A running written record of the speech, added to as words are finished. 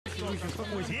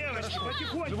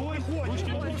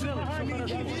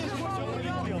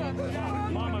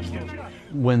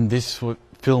When this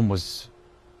film was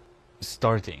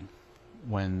starting,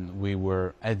 when we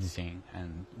were editing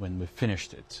and when we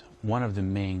finished it, one of the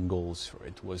main goals for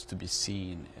it was to be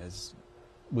seen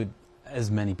with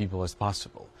as many people as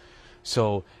possible.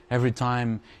 So every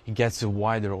time it gets a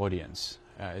wider audience,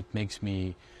 it makes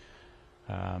me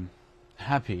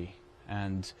happy,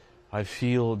 and I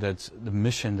feel that the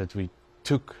mission that we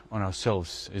took on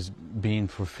ourselves is being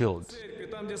fulfilled.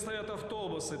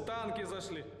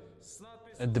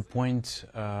 At the point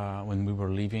when we were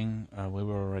leaving, we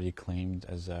were already claimed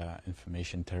as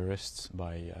information terrorists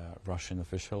by Russian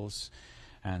officials,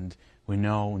 and we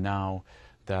know now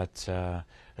that a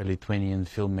Lithuanian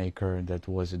filmmaker that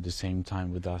was at the same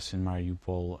time with us in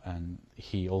Mariupol, and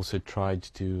he also tried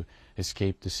to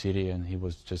escape the city, and he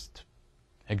was just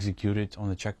executed on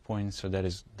the checkpoint. So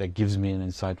that gives me an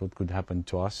insight what could happen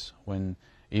to us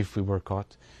if we were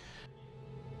caught.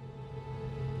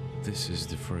 This is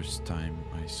the first time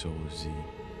I saw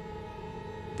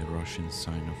the Russian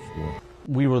sign of war.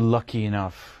 We were lucky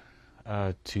enough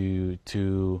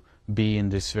to be in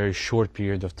this very short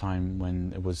period of time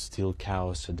when it was still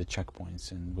chaos at the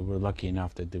checkpoints, and we were lucky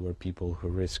enough that there were people who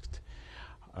risked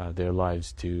their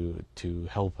lives to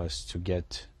help us to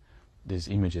get these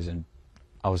images and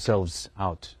ourselves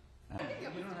out.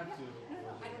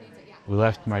 We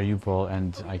left Mariupol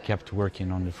and I kept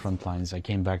working on the front lines. I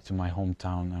came back to my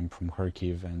hometown. I'm from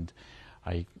Kharkiv, and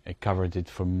I covered it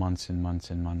for months and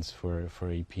months and months for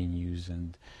AP News,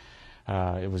 and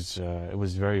it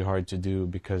was very hard to do,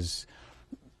 because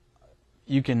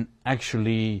you can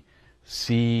actually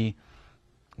see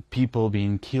people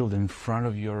being killed in front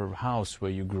of your house where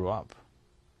you grew up.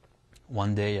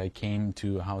 One day I came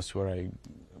to a house where I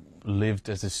lived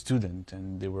as a student,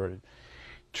 and there were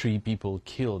 3 people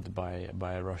killed by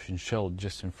a Russian shell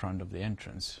just in front of the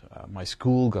entrance. My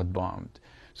school got bombed.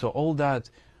 So all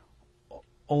that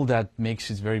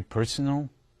makes it very personal,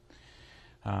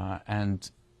 and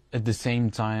at the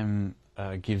same time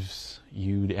gives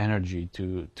you the energy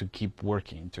to keep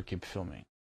working, to keep filming.